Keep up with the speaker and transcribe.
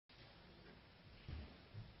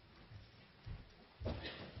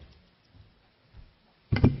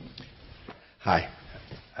Hi.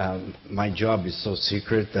 My job is so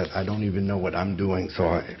secret that I don't even know what I'm doing, so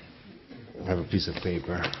I have a piece of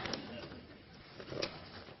paper.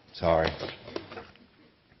 Sorry.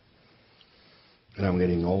 And I'm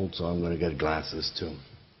getting old, so I'm going to get glasses too.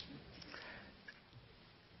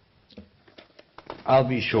 I'll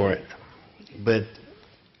be short, but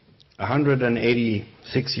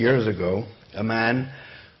 186 years ago, a man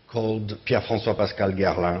called Pierre-François Pascal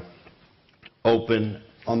Guerlain opened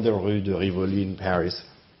on the Rue de Rivoli in Paris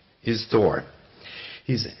his store.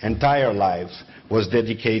 His entire life was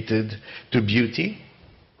dedicated to beauty,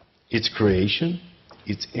 its creation,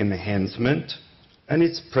 its enhancement, and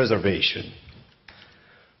its preservation.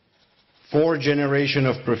 4 generations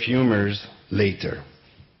of perfumers later,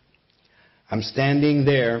 I'm standing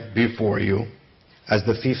there before you as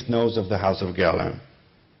the 5th nose of the House of Guerlain,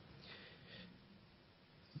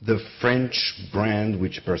 the French brand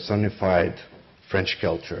which personified French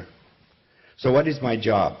culture. So what is my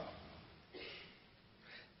job?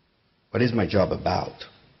 What is my job about?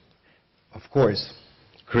 Of course,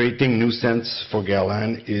 creating new scents for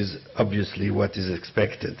Guerlain is obviously what is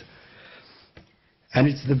expected. And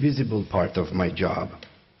it's the visible part of my job.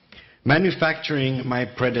 Manufacturing my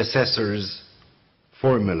predecessors'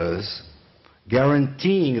 formulas,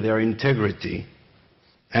 guaranteeing their integrity,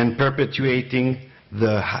 and perpetuating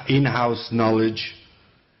the in-house knowledge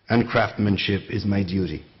and craftsmanship is my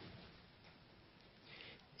duty.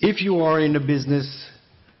 If you are in a business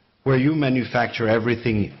where you manufacture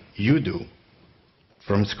everything you do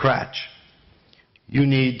from scratch, you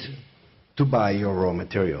need to buy your raw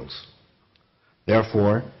materials.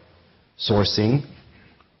 Therefore, sourcing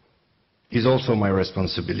is also my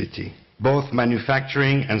responsibility. Both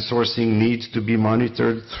manufacturing and sourcing need to be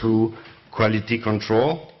monitored through quality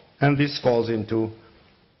control, and this falls into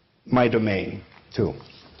my domain too.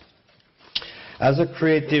 As a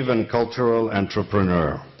creative and cultural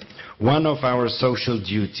entrepreneur, one of our social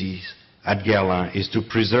duties at Guerlain is to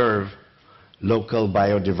preserve local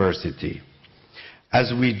biodiversity,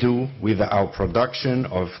 as we do with our production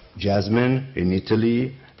of jasmine in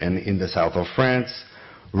Italy and in the south of France,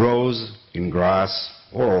 rose in Grasse,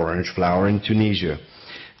 or orange flower in Tunisia.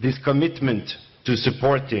 This commitment to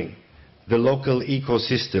supporting the local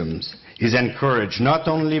ecosystems is encouraged not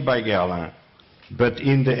only by Guerlain, but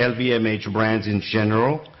in the LVMH brands in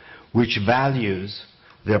general, which values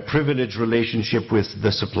their privileged relationship with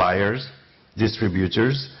the suppliers,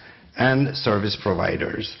 distributors, and service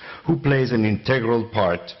providers, who plays an integral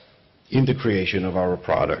part in the creation of our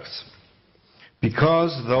products.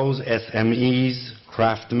 Because those SMEs,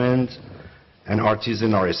 craftsmen, and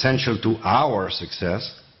artisans are essential to our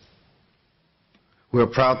success, we are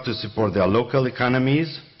proud to support their local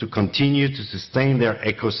economies, to continue to sustain their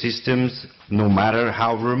ecosystems, no matter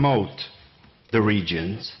how remote the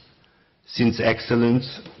regions, since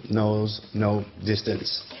excellence knows no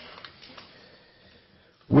distance.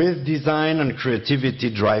 With design and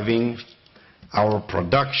creativity driving our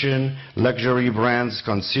production, luxury brands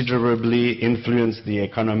considerably influence the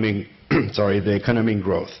economic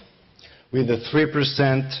growth. With the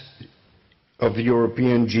 3% of the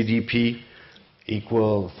European GDP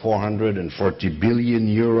equal 440 billion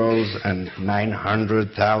euros and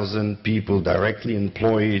 900,000 people directly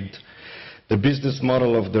employed, the business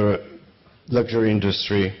model of the luxury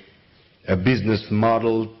industry, a business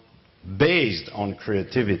model based on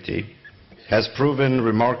creativity, has proven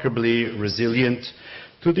remarkably resilient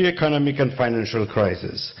to the economic and financial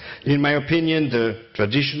crisis. In my opinion, the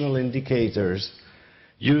traditional indicators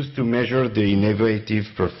used to measure the innovative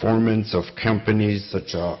performance of companies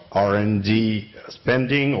such as R&D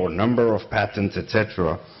spending or number of patents,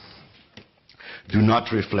 etc., do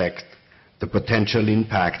not reflect the potential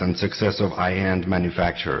impact and success of high-end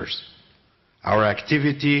manufacturers. Our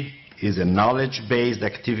activity is a knowledge-based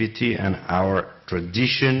activity, and our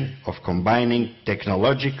tradition of combining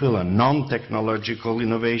technological and non-technological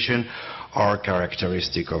innovation are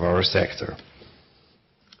characteristic of our sector.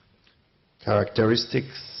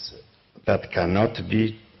 Characteristics that cannot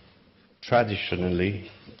be traditionally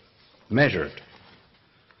measured.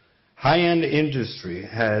 High-end industry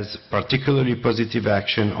has particularly positive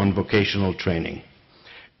action on vocational training.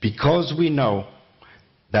 Because we know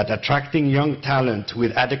that attracting young talent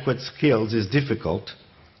with adequate skills is difficult,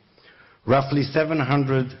 roughly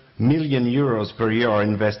 700 million euros per year are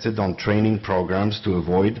invested on training programs to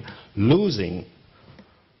avoid losing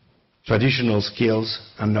traditional skills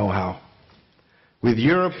and know-how. With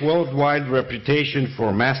Europe's worldwide reputation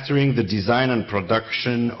for mastering the design and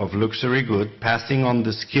production of luxury goods, passing on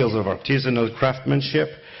the skills of artisanal craftsmanship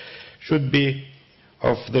should be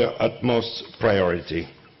of the utmost priority.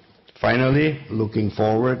 Finally, looking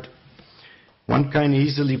forward, one can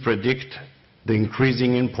easily predict the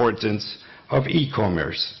increasing importance of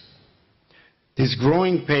e-commerce. This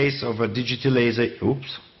growing pace of a digitalization,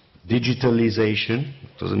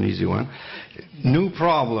 it was an easy one, new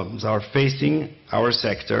problems are facing our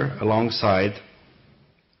sector alongside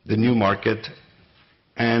the new market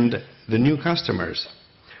and the new customers.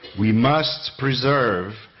 We must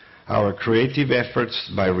preserve our creative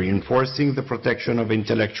efforts by reinforcing the protection of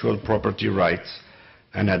intellectual property rights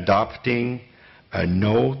and adopting a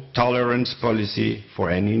no-tolerance policy for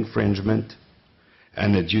any infringement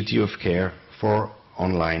and a duty of care for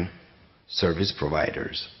online service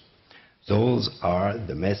providers. Those are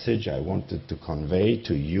the message I wanted to convey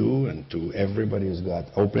to you and to everybody who's got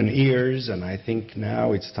open ears, and I think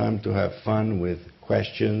now it's time to have fun with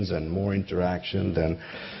questions and more interaction than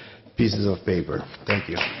pieces of paper. Thank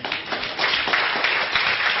you.